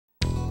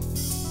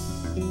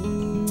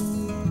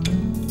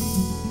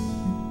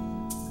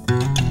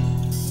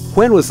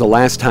When was the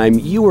last time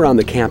you were on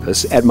the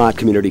campus at Mott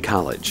Community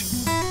College?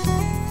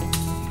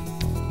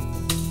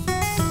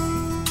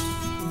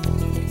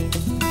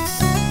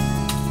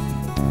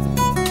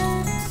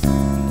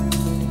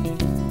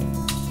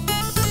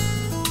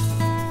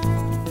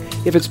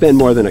 If it's been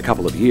more than a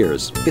couple of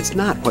years, it's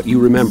not what you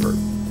remember.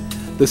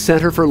 The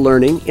Center for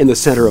Learning in the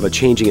center of a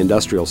changing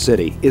industrial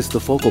city is the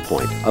focal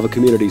point of a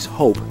community's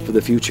hope for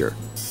the future.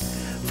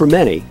 For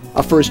many,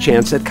 a first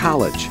chance at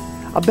college,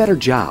 a better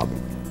job,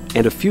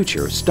 and a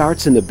future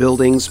starts in the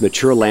buildings,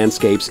 mature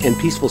landscapes, and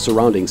peaceful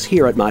surroundings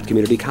here at Mott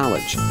Community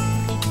College.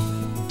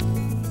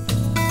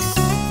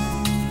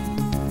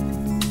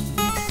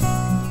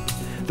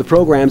 The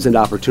programs and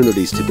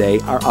opportunities today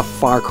are a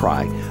far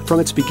cry from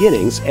its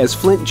beginnings as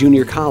Flint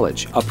Junior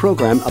College, a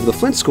program of the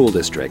Flint School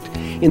District,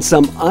 in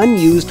some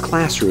unused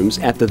classrooms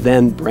at the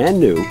then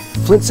brand new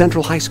Flint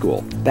Central High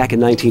School back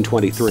in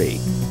 1923.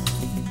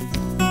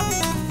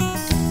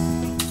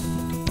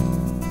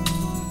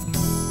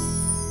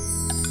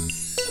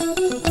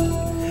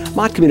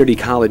 Mott Community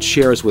College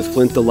shares with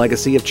Flint the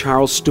legacy of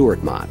Charles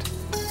Stewart Mott.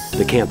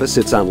 The campus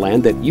sits on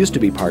land that used to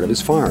be part of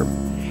his farm.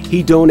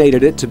 He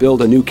donated it to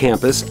build a new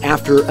campus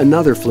after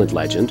another Flint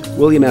legend,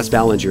 William S.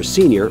 Ballinger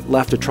Sr.,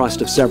 left a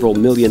trust of several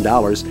 $1 million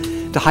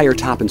to hire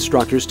top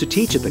instructors to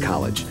teach at the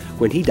college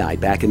when he died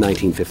back in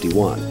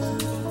 1951.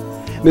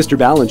 Mr.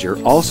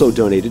 Ballinger also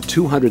donated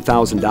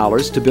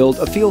 $200,000 to build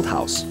a field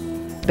house,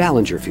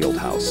 Ballinger Field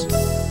House.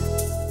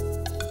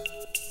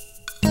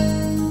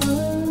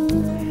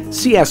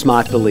 C.S.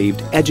 Mott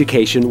believed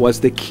education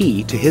was the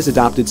key to his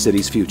adopted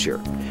city's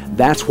future.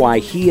 That's why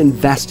he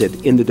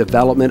invested in the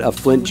development of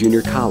Flint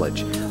Junior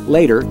College,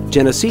 later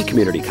Genesee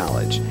Community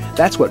College.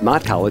 That's what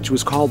Mott College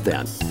was called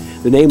then.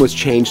 The name was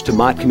changed to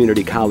Mott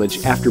Community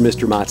College after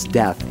Mr. Mott's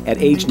death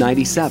at age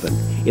 97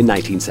 in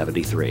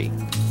 1973.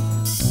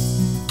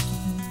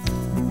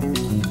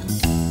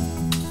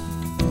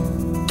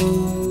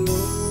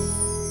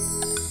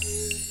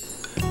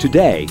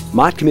 Today,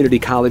 Mott Community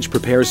College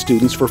prepares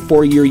students for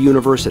four-year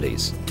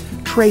universities,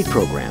 trade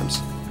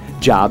programs,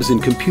 jobs in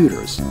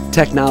computers,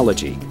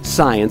 technology,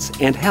 science,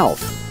 and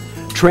health,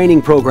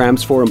 training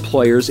programs for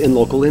employers in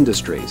local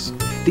industries,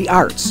 the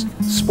arts,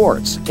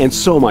 sports, and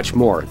so much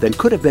more than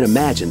could have been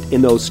imagined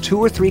in those 2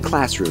 or 3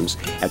 classrooms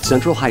at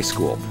Central High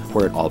School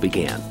where it all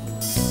began.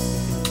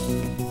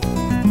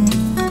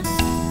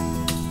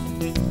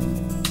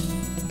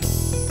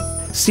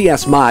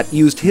 C.S. Mott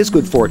used his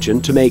good fortune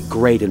to make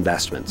great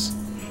investments.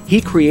 He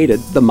created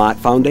the Mott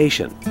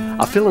Foundation,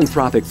 a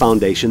philanthropic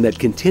foundation that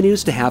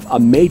continues to have a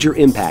major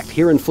impact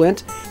here in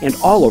Flint and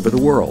all over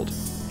the world.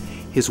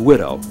 His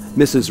widow,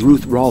 Mrs.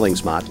 Ruth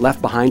Rawlings Mott, left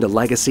behind a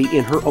legacy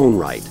in her own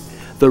right,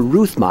 the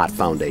Ruth Mott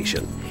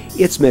Foundation.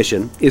 Its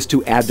mission is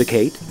to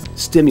advocate,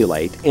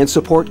 stimulate, and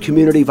support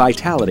community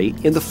vitality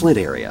in the Flint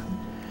area.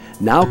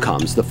 Now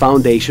comes the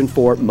Foundation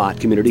for Mott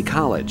Community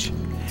College.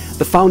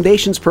 The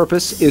foundation's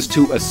purpose is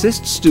to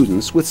assist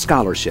students with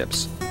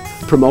scholarships,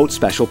 promote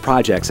special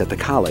projects at the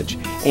college,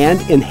 and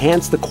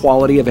enhance the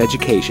quality of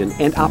education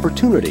and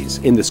opportunities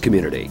in this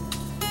community.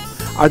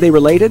 Are they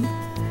related?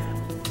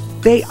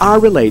 They are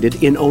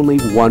related in only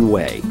one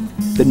way.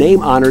 The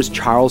name honors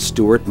Charles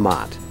Stewart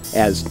Mott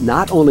as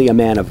not only a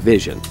man of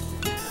vision,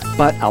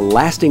 but a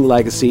lasting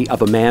legacy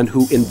of a man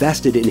who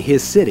invested in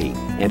his city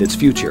and its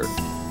future.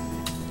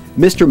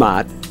 Mr.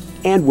 Mott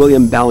and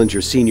William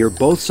Ballinger Sr.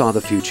 both saw the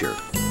future,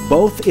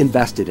 both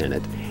invested in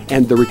it,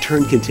 and the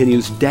return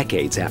continues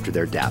decades after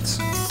their deaths.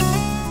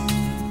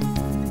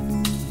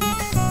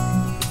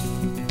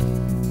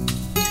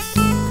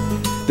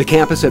 The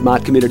campus at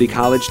Mott Community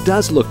College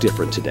does look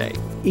different today,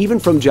 even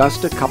from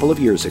just a couple of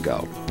years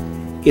ago.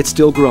 It's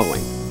still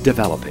growing,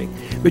 developing,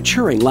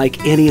 maturing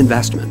like any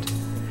investment.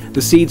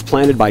 The seeds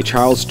planted by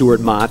Charles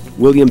Stewart Mott,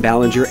 William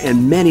Ballinger,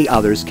 and many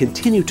others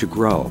continue to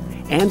grow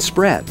and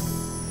spread,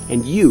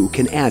 and you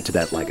can add to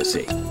that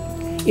legacy.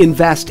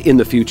 Invest in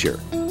the future.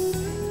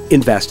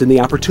 Invest in the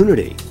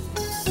opportunity.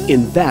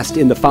 Invest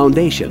in the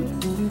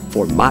foundation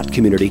for Mott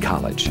Community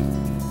College.